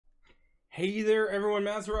Hey there everyone,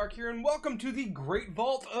 Mazarok here, and welcome to the Great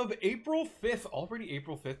Vault of April 5th. Already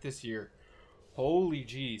April 5th this year. Holy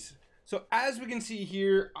jeez. So as we can see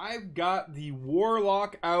here, I've got the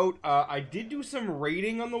Warlock out. I did do some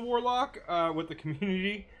raiding on the Warlock with the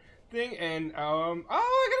community thing, and oh,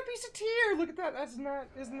 I got a piece of tier! Look at that,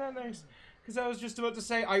 isn't that nice? Because I was just about to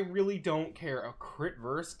say, I really don't care. A crit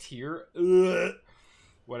verse tier? Ugh.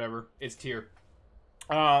 Whatever, it's tier.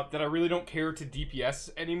 That I really don't care to DPS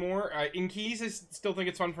anymore. In keys, I still think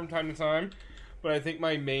it's fun from time to time, but I think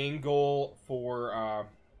my main goal for,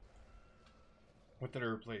 what did I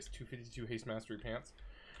replace? 252 Haste Mastery Pants?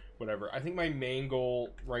 Whatever. I think my main goal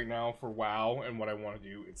right now for WoW and what I want to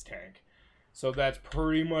do is tank. So that's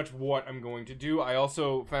pretty much what I'm going to do. I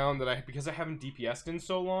also found that because I haven't DPS'd in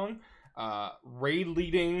so long, raid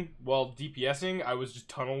leading while DPSing, I was just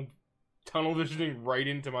tunnel visioning right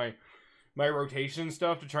into my rotation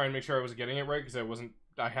stuff to try and make sure I was getting it right, because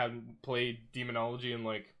I hadn't played Demonology in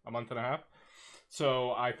like a month and a half.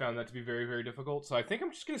 So I found that to be very, very difficult. So I think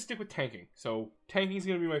I'm just going to stick with tanking. So tanking is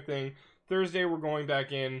going to be my thing. Thursday, we're going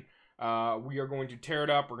back in. We are going to tear it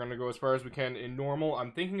up. We're going to go as far as we can in normal.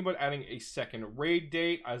 I'm thinking about adding a second raid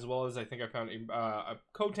date, as well as I think I found a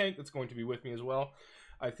co-tank that's going to be with me as well.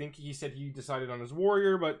 I think he said he decided on his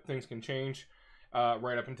warrior, but things can change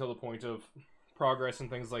right up until the point of progress and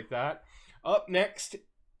things like that. Up next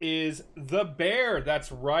is the bear.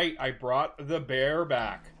 That's right, I brought the bear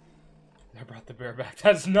back. I brought the bear back.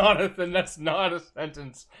 That's not a thing. That's not a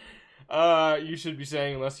sentence. You should be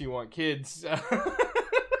saying unless you want kids.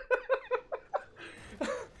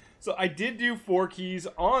 So I did do 4 keys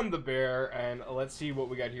on the bear, and let's see what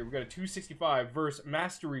we got here. We got a 265 verse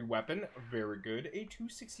mastery weapon. Very good. A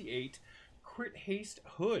 268 crit haste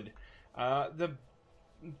hood.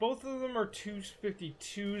 Both of them are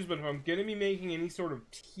 252s, but if I'm going to be making any sort of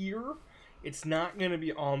tier, it's not going to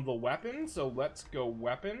be on the weapon, so let's go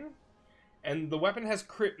weapon. And the weapon has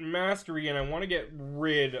crit mastery, and I want to get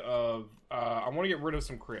rid of,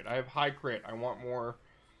 some crit. I have high crit. I want more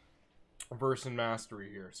verse and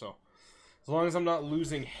mastery here, so as long as I'm not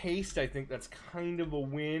losing haste, I think that's kind of a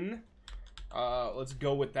win. Let's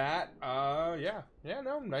go with that.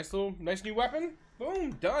 Nice new weapon.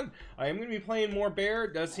 Boom, done. I am going to be playing more bear.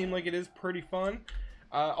 It does seem like it is pretty fun.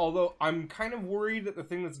 Although I'm kind of worried that the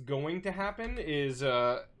thing that's going to happen is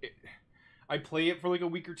I play it for like a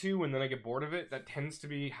week or two and then I get bored of it. That tends to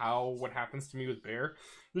be what happens to me with bear.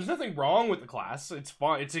 There's nothing wrong with the class. It's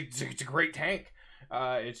fun. It's a great tank.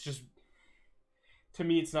 It's just, to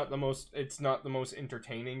me, it's not the most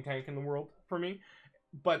entertaining tank in the world for me.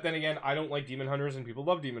 But then again, I don't like demon hunters and people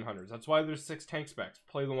love demon hunters. That's why there's 6 tank specs.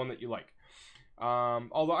 Play the one that you like.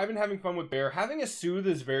 Although I've been having fun with bear, having a soothe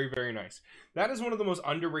is very, very nice. That is one of the most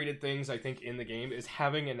underrated things I think in the game, is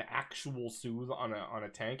having an actual soothe on a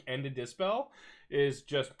tank, and a dispel is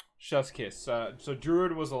just chef's kiss. So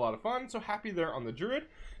druid was a lot of fun, so happy there on the druid.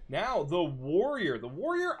 Now the warrior. The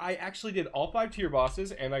warrior, I actually did all 5 tier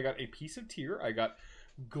bosses, and I got a piece of tier. I got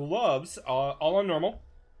gloves, all on normal.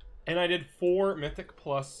 And I did 4 mythic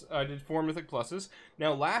pluses.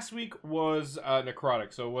 Now last week was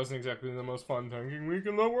necrotic, so it wasn't exactly the most fun tanking week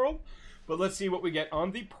in the world. But let's see what we get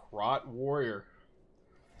on the prot warrior.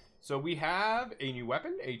 So we have a new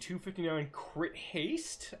weapon, a 259 crit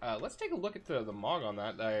haste. Let's take a look at the mod on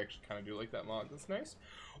that. I actually kind of do like that mod. That's nice.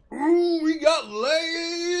 Ooh, we got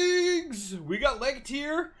legs. We got leg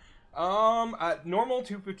tier. At normal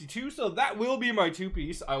 252, so that will be my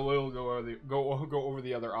 2-piece. I will go over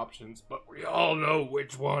the other options, but we all know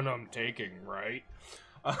which one I'm taking, right?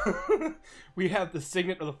 We have the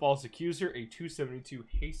Signet of the False Accuser, a 272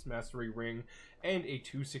 Haste Mastery Ring, and a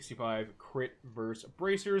 265 Crit Verse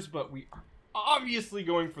Bracers, but we are obviously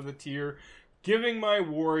going for the tier, giving my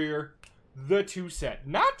warrior the 2 set.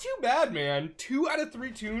 Not too bad, man. 2 out of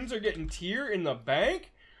 3 tunes are getting tier in the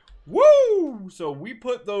bank. Woo! So we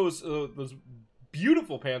put those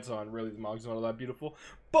beautiful pants on. Really, the mog's not all that beautiful.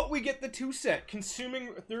 But we get the 2 set.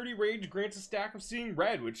 Consuming 30 rage grants a stack of Seeing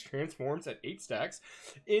Red, which transforms at 8 stacks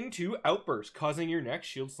into Outburst, causing your next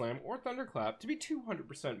Shield Slam or Thunderclap to be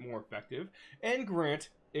 200% more effective and grant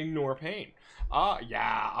Ignore Pain. Let's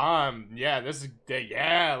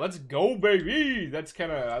go, baby! That's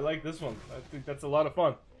I like this one. I think that's a lot of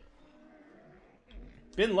fun.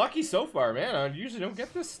 Been lucky so far, man. I usually don't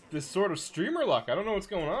get this sort of streamer luck. I don't know what's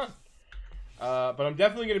going on. But I'm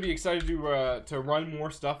definitely going to be excited to run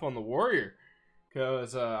more stuff on the warrior,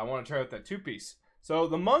 because I want to try out that 2-piece. So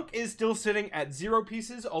the monk is still sitting at 0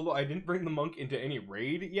 pieces, although I didn't bring the monk into any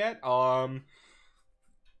raid yet.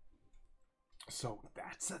 So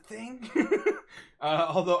that's a thing.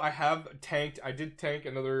 Although I did tank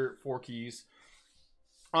another 4 keys.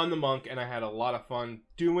 on the monk, and I had a lot of fun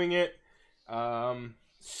doing it.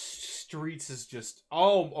 Streets is just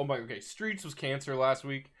okay. Streets was cancer last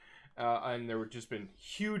week, and there would just been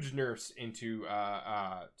huge nerfs into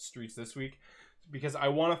Streets this week because I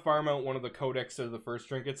want to farm out one of the codex of the first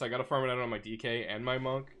trinkets. I got to farm it out on my DK and my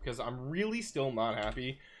monk because I'm really still not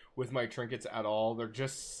happy with my trinkets at all. They're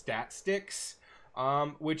just stat sticks,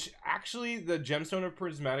 which actually the gemstone of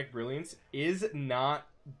prismatic brilliance is not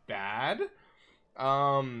bad.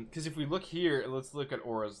 Because if we look here, let's look at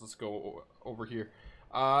auras. Let's go over here.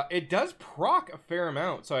 It does proc a fair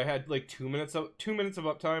amount. So I had like 2 minutes of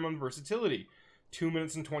uptime on versatility, 2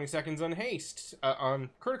 minutes and 20 seconds on haste, on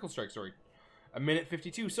critical strike. Sorry, a minute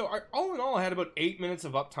 52. So all in all, I had about 8 minutes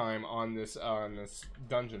of uptime on this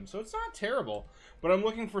dungeon. So it's not terrible. But I'm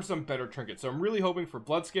looking for some better trinkets. So I'm really hoping for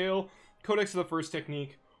Bloodscale, Codex of the First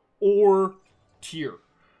Technique, or Tier.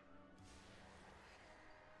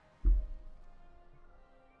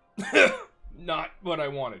 Not what I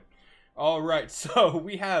wanted. Alright, so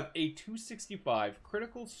we have a 265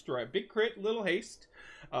 critical strike, big crit, little haste,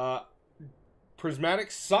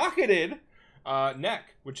 prismatic socketed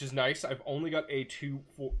neck, which is nice. I've only got a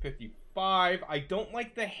 255. I don't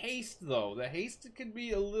like the haste though. The haste could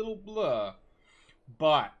be a little blah,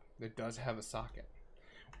 but it does have a socket.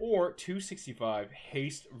 Or 265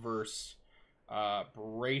 haste versus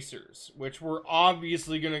bracers, which we're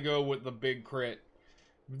obviously gonna go with the big crit.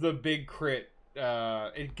 The big crit.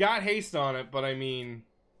 It got haste on it, but I mean,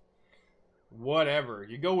 whatever.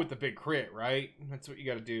 You go with the big crit, right? That's what you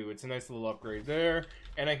gotta do. It's a nice little upgrade there.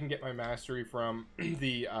 And I can get my mastery from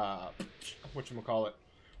the, whatchamacallit,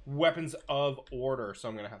 Weapons of Order. So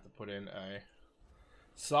I'm gonna have to put in a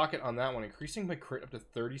socket on that one, increasing my crit up to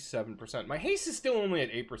 37%. My haste is still only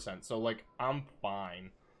at 8%, so, like, I'm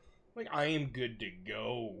fine. Like, I am good to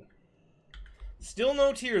go. Still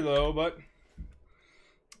no tier, though, but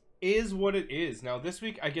is what it is. Now, this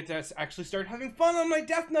week, I get to actually start having fun on my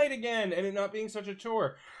Death Knight again, and it not being such a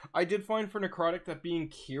chore. I did find for Necrotic that being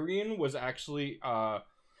Kyrian was actually not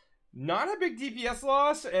a big DPS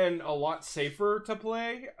loss, and a lot safer to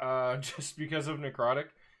play, just because of Necrotic.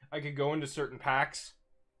 I could go into certain packs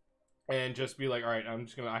and just be like, alright,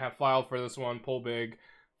 I have filed for this one, pull big,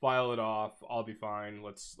 file it off, I'll be fine,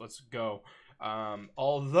 let's go.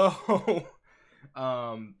 Although,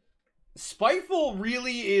 Spiteful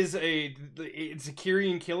really is it's a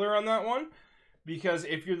Kyrian killer on that one, because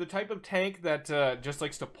if you're the type of tank that just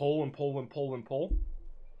likes to pull and pull and pull and pull,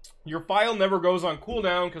 your file never goes on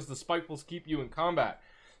cooldown because the Spitefuls keep you in combat.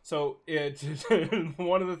 So it's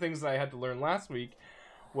one of the things that I had to learn last week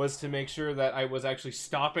was to make sure that I was actually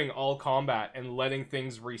stopping all combat and letting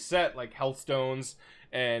things reset, like health stones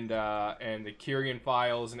and the Kyrian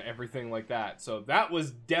files and everything like that. So that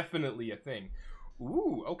was definitely a thing.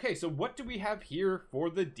 Ooh, okay, so what do we have here for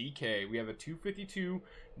the DK? We have a 252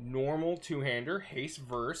 normal two-hander, haste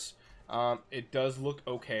verse. It does look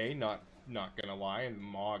okay, not gonna lie, and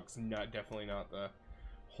Mog's definitely not the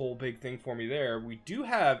whole big thing for me there. We do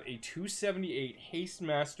have a 278 haste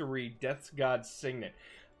mastery Death's God Signet.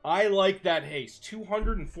 I like that haste.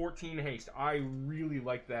 214 haste. I really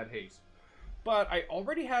like that haste. But I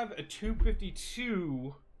already have a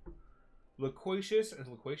 252 Loquacious.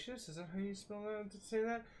 Loquacious? Is that how you spell that to say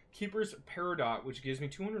that? Keeper's Peridot, which gives me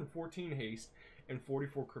 214 haste and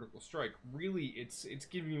 44 critical strike. Really, it's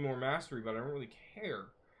giving me more mastery, but I don't really care.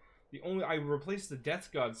 I replaced the Death's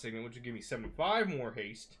God Signet, which would give me 75 more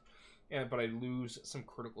haste, but I lose some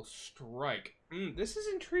critical strike. This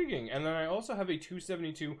is intriguing. And then I also have a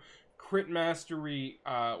 272 crit mastery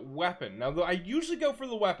weapon. Now, I usually go for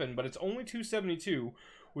the weapon, but it's only 272,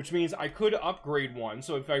 which means I could upgrade one.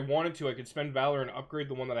 So if I wanted to, I could spend Valor and upgrade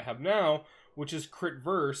the one that I have now, which is crit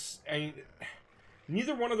verse. And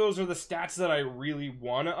neither one of those are the stats that I really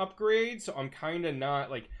want to upgrade, so I'm kind of not,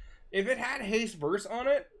 like, if it had haste verse on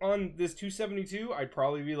it, on this 272, I'd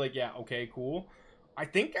probably be like, yeah, okay, cool. I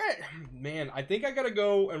think I gotta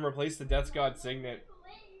go and replace the Death's God Signet,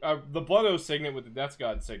 the Blood Oath Signet with the Death's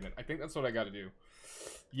God Signet. I think that's what I gotta do.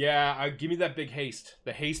 Yeah, give me that big haste.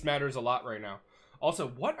 The haste matters a lot right now. Also,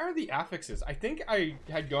 what are the affixes? I think I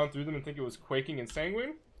had gone through them and think it was Quaking and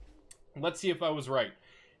Sanguine. Let's see if I was right.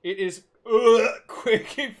 It is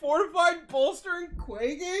Quaking, Fortified, Bolstering,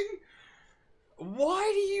 Quaking?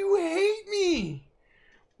 Why do you hate me?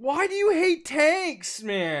 Why do you hate tanks,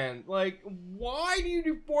 man? Like, why do you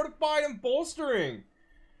do Fortified and Bolstering?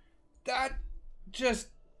 That just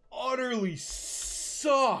utterly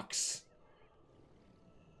sucks.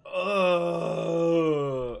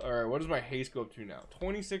 Alright, what does my haste go up to now?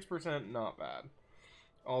 26%, not bad.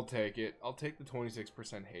 I'll take it. I'll take the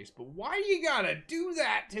 26% haste. But why do you gotta do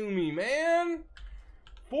that to me, man?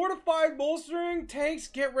 Fortified bolstering tanks,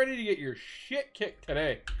 get ready to get your shit kicked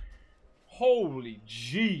today. Holy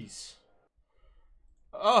jeez.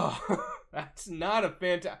 Oh, that's not a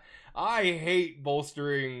fantastic... I hate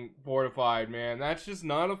bolstering fortified, man. That's just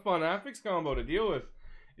not a fun affix combo to deal with.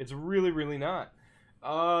 It's really, really not.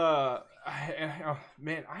 Man,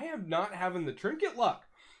 I am not having the trinket luck.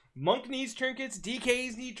 Monk needs trinkets,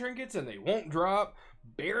 DKs need trinkets, and they won't drop.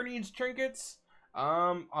 Bear needs trinkets.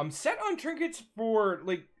 I'm set on trinkets for,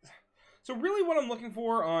 like... So really what I'm looking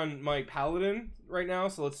for on my Paladin right now,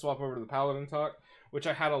 so let's swap over to the Paladin talk, which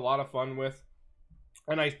I had a lot of fun with.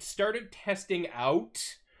 And I started testing out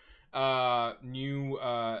a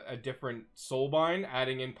different soulbind,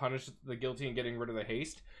 adding in Punish the Guilty and getting rid of the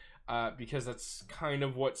haste, because that's kind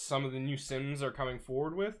of what some of the new sims are coming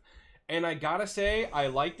forward with. And I gotta say, I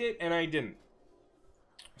liked it and I didn't.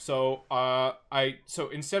 So so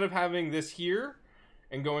instead of having this here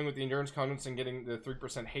and going with the endurance constants and getting the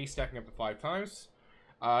 3% haste stacking up to 5 times,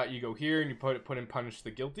 you go here and you put in Punish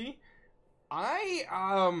the Guilty.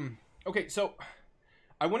 Okay, so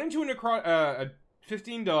I went into a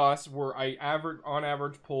 15 DOS where I on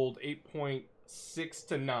average pulled 8.6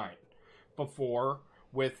 to 9 before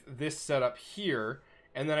with this setup here,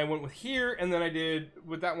 and then I went with here, and then I did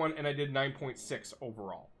with that one, and I did 9.6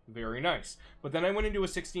 overall. Very nice. But then I went into a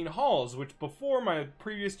 16 halls, which before my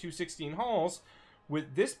previous two 16 halls,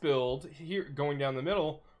 with this build here going down the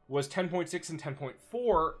middle, was 10.6 and 10.4,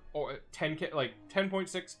 or 10k, like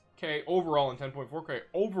 10.6k overall and 10.4k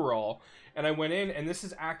overall. And I went in, and this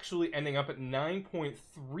is actually ending up at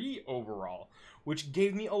 9.3 overall, which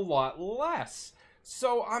gave me a lot less.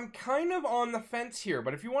 So I'm kind of on the fence here,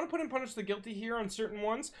 but if you want to put in Punish the Guilty here on certain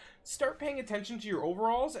ones, start paying attention to your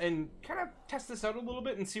overalls and kind of test this out a little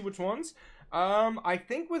bit and see which ones. I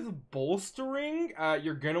think with bolstering,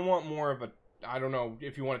 you're going to want more of a, I don't know,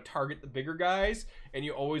 if you want to target the bigger guys, and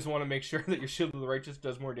you always want to make sure that your Shield of the Righteous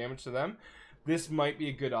does more damage to them. This might be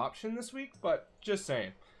a good option this week, but just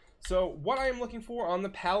saying. So what I am looking for on the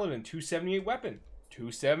Paladin, 278 weapon,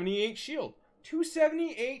 278 shield,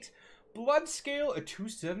 278 blood scale, a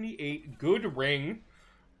 278 good ring,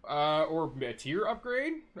 or a tier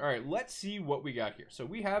upgrade. All right, let's see what we got here. So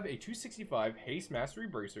we have a 265 haste mastery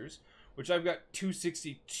bracers, which I've got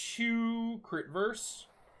 262 crit verse.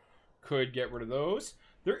 Could get rid of those.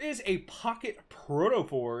 There is a pocket proto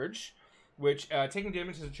forge, which taking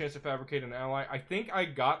damage has a chance to fabricate an ally. I think I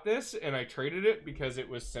got this and I traded it because it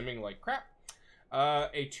was simming like crap.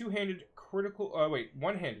 A two-handed critical,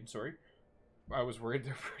 one-handed, sorry. I was worried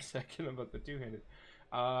there for a second about the two-handed.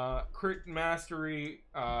 Crit mastery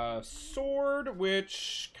sword,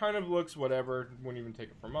 which kind of looks whatever. Wouldn't even take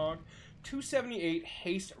it for Mog. 278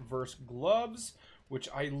 haste verse gloves, which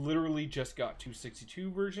I literally just got 262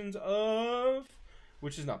 versions of,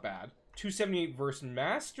 which is not bad. 278 verse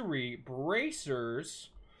mastery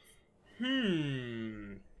bracers.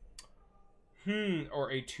 Or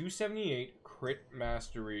a 278 crit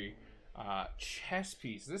mastery chess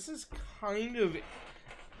piece. This is kind of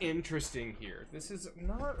interesting here. This is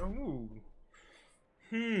not... Ooh.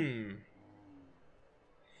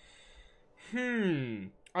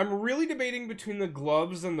 I'm really debating between the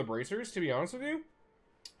gloves and the bracers, to be honest with you.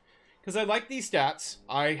 Because I like these stats.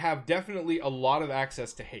 I have definitely a lot of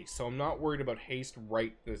access to haste, so I'm not worried about haste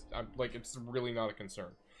right this... like, it's really not a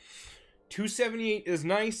concern. 278 is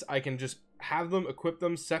nice. I can just have them, equip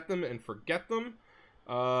them, set them, and forget them.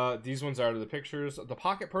 These ones are out of the pictures. The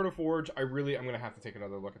Pocket Proto Forge, I'm going to have to take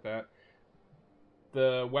another look at that.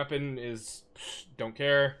 The weapon is... don't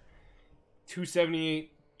care.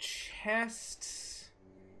 278 chests.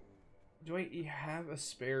 Do I have a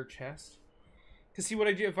spare chest? Because see what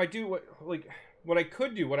I do, if I do what I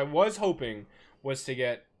could do, what I was hoping was to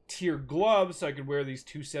get tier gloves so I could wear these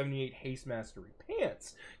 278 haste mastery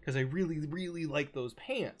pants. Because I really, really like those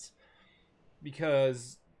pants.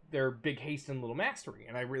 Because they're big haste and little mastery,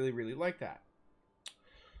 and I really, really like that.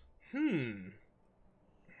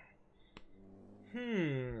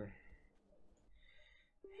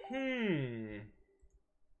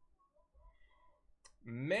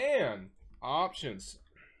 Man, options.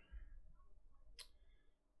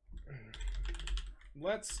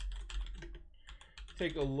 Let's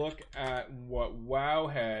take a look at what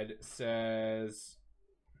Wowhead says.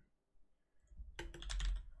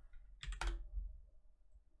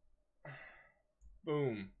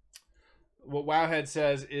 Boom. What Wowhead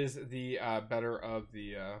says is the better of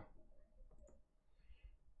the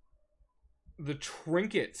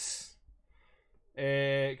trinkets,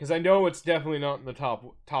 because I know it's definitely not in the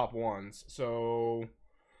top ones. So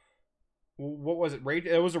what was it? Raid?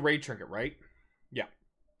 It was a raid trinket, right? Yeah.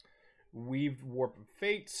 Weaved Warp of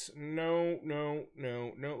Fates. No.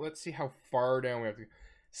 Let's see how far down we have to go.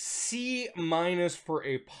 C- for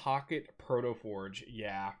a Pocket Protoforge.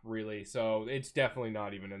 Yeah, really. So it's definitely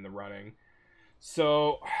not even in the running.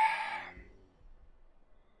 So,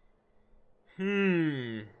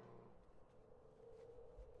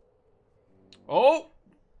 Oh!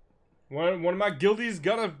 One of my guildies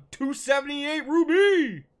got a 278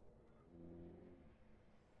 ruby!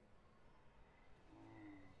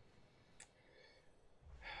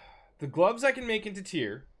 The gloves I can make into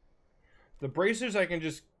tier. The bracers I can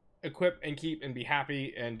just equip and keep and be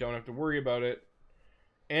happy and don't have to worry about it.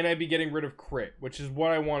 And I'd be getting rid of crit, which is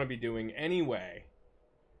what I want to be doing anyway.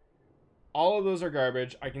 All of those are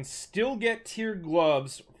garbage. I can still get tier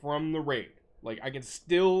gloves from the raid. Like, I can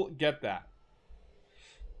still get that.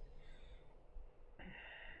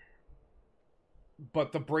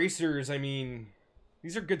 But the bracers, I mean,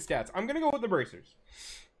 these are good stats. I'm going to go with the bracers.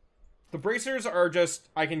 The bracers are just,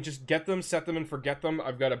 I can just get them, set them, and forget them.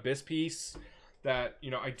 I've got a Abyss piece that,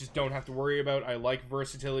 you know, I just don't have to worry about. I like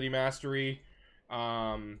versatility mastery.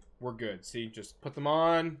 We're good. See, just put them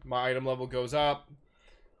on. My item level goes up.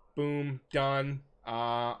 Boom, done.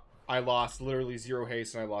 I lost literally 0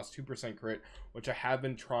 haste and I lost 2% crit, which I have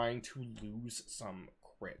been trying to lose some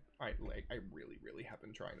crit. I really have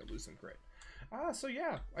been trying to lose some crit. So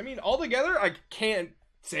yeah, I mean, altogether, I can't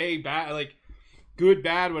say bad, like, good,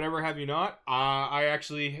 bad, whatever have you not. I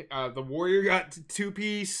actually, the warrior got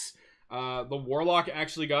 2-piece. The warlock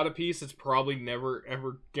actually got a piece. It's probably never,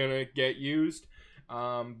 ever gonna get used.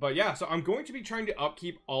 But yeah, so I'm going to be trying to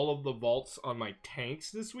upkeep all of the vaults on my tanks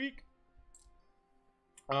this week.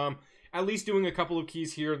 At least doing a couple of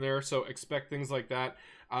keys here and there, so expect things like that.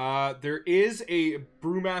 There is a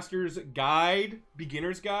Brewmaster's guide,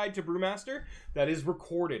 beginner's guide to Brewmaster, that is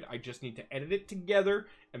recorded. I just need to edit it together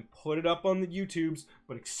and put it up on the YouTubes,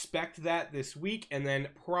 but expect that this week, and then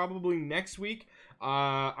probably next week.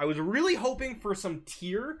 I was really hoping for some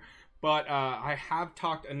tier, but I have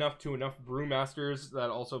talked enough to enough Brewmasters that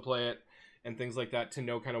also play it and things like that to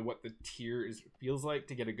know kind of what the tier feels like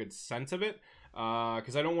to get a good sense of it.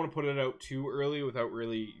 Because I don't want to put it out too early without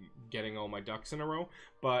really getting all my ducks in a row.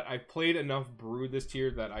 But I've played enough Brew this tier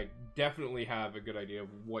that I definitely have a good idea of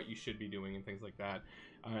what you should be doing and things like that.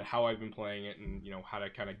 How I've been playing it and, you know, how to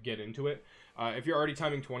kind of get into it. If you're already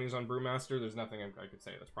timing 20s on Brewmaster, there's nothing I could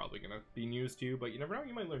say that's probably going to be news to you. But you never know,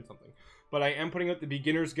 you might learn something. But I am putting out the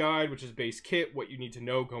beginner's guide, which is base kit, what you need to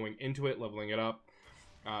know going into it, leveling it up.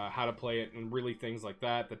 How to play it, and really things like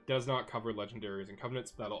that. That does not cover legendaries and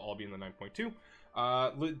covenants. That'll all be in the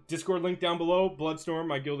 9.2. Discord link down below. Bloodstorm,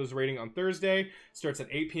 my guild is raiding on Thursday. Starts at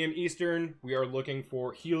 8 p.m. Eastern. We are looking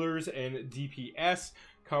for healers and DPS.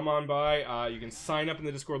 Come on by. You can sign up in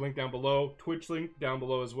the Discord link down below. Twitch link down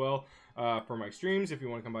below as well for my streams if you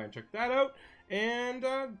want to come by and check that out. And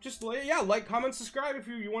just, like, comment, subscribe if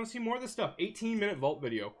you want to see more of this stuff. 18-minute vault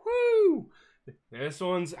video. Woo! This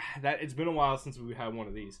one's it's been a while since we had one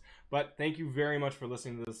of these, but thank you very much for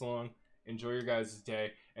listening to this long. Enjoy your guys'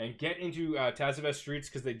 day and get into Tazavest Streets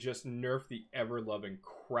because they just nerfed the ever-loving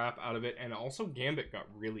crap out of it, and also Gambit got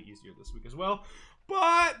really easier this week as well,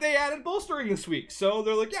 but they added bolstering this week, so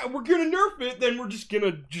they're like, yeah, we're gonna nerf it, then we're just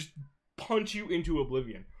gonna punch you into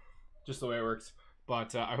oblivion. Just the way it works.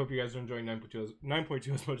 But I hope you guys are enjoying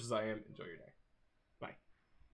 9.2 as much as I am. Enjoy your day.